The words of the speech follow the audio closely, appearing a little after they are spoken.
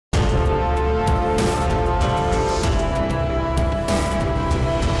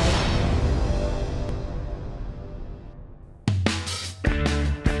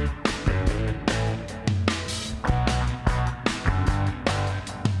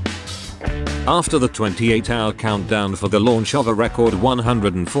After the 28-hour countdown for the launch of a record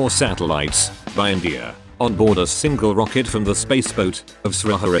 104 satellites by India, on board a single rocket from the spaceboat of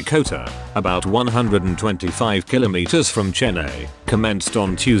Sriharikota, about 125 kilometers from Chennai, commenced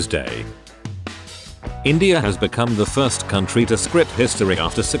on Tuesday. India has become the first country to script history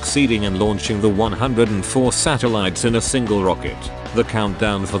after succeeding in launching the 104 satellites in a single rocket. The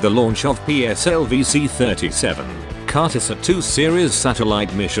countdown for the launch of PSLV C37, CARTOSAT 2 series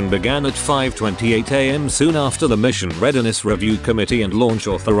satellite mission began at 5:28 am soon after the Mission Readiness Review Committee and Launch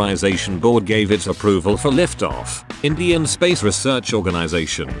Authorization Board gave its approval for liftoff. Indian Space Research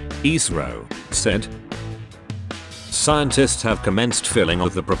Organization, ISRO, said. Scientists have commenced filling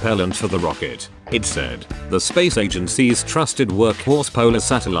of the propellant for the rocket, it said. The space agency's trusted workhorse polar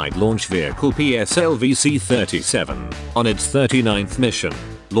satellite launch vehicle PSLV C37, on its 39th mission,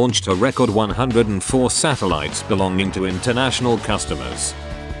 launched a record 104 satellites belonging to international customers.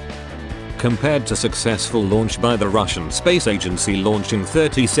 Compared to successful launch by the Russian space agency launching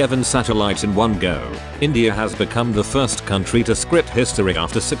 37 satellites in one go, India has become the first country to script history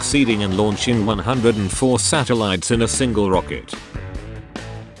after succeeding in launching 104 satellites in a single rocket.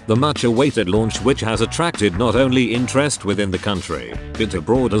 The much-awaited launch, which has attracted not only interest within the country, but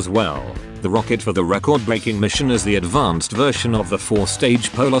abroad as well. The rocket for the record-breaking mission is the advanced version of the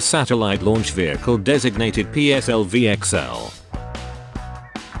 4-stage polar satellite launch vehicle designated PSLV XL.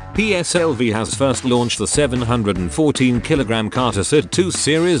 PSLV has first launched the 714kg CARTOSAT 2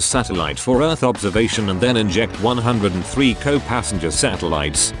 series satellite for Earth observation and then inject 103 co-passenger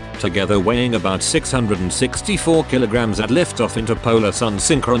satellites, together weighing about 664 kg at liftoff into polar sun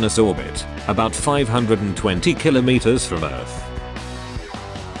synchronous orbit, about 520 km from Earth.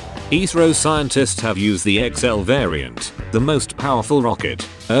 ISRO scientists have used the XL variant, the most powerful rocket,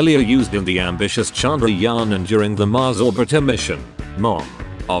 earlier used in the ambitious Chandrayaan and during the Mars Orbiter mission, MOM.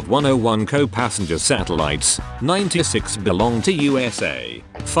 Of 101 co-passenger satellites, 96 belong to USA,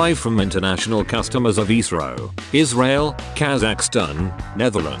 5 from international customers of ISRO, Israel, Kazakhstan,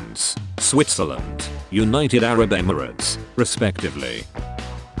 Netherlands, Switzerland, United Arab Emirates, respectively.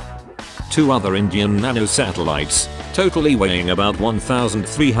 2 other Indian nanosatellites, totally weighing about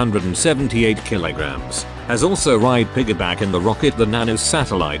 1,378 kilograms, has also ride piggyback in the rocket. The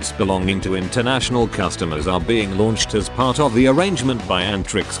nanosatellites belonging to international customers are being launched as part of the arrangement by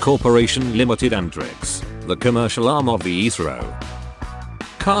Antrix Corporation Limited. Antrix, the commercial arm of the ISRO.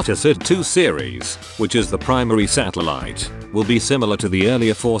 CARTOSAT 2 series, which is the primary satellite, will be similar to the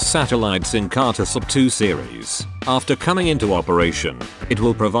earlier 4 satellites in CARTOSAT 2 series. After coming into operation, it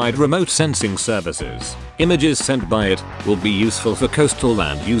will provide remote sensing services. Images sent by it will be useful for coastal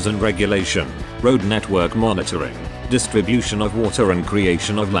land use and regulation, road network monitoring, distribution of water and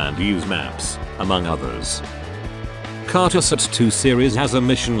creation of land use maps, among others. CARTOSAT 2 series has a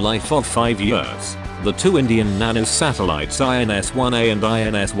mission life of 5 years. The 2 Indian nanosatellites INS-1A and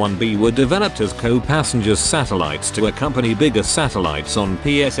INS-1B were developed as co-passenger satellites to accompany bigger satellites on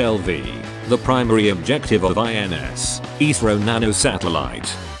PSLV. The primary objective of ISRO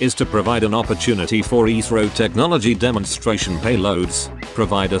nanosatellite is to provide an opportunity for ISRO technology demonstration payloads,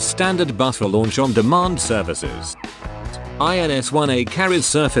 provide a standard buffer launch on demand services. INS-1A carries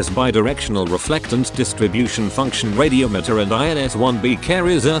surface bidirectional reflectance distribution function radiometer and INS-1B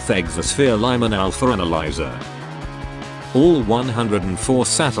carries Earth exosphere Lyman alpha analyzer. All 104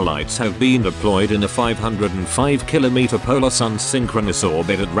 satellites have been deployed in a 505km polar sun synchronous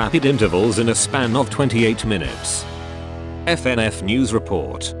orbit at rapid intervals in a span of 28 minutes. FNF News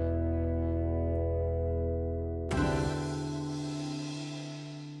Report.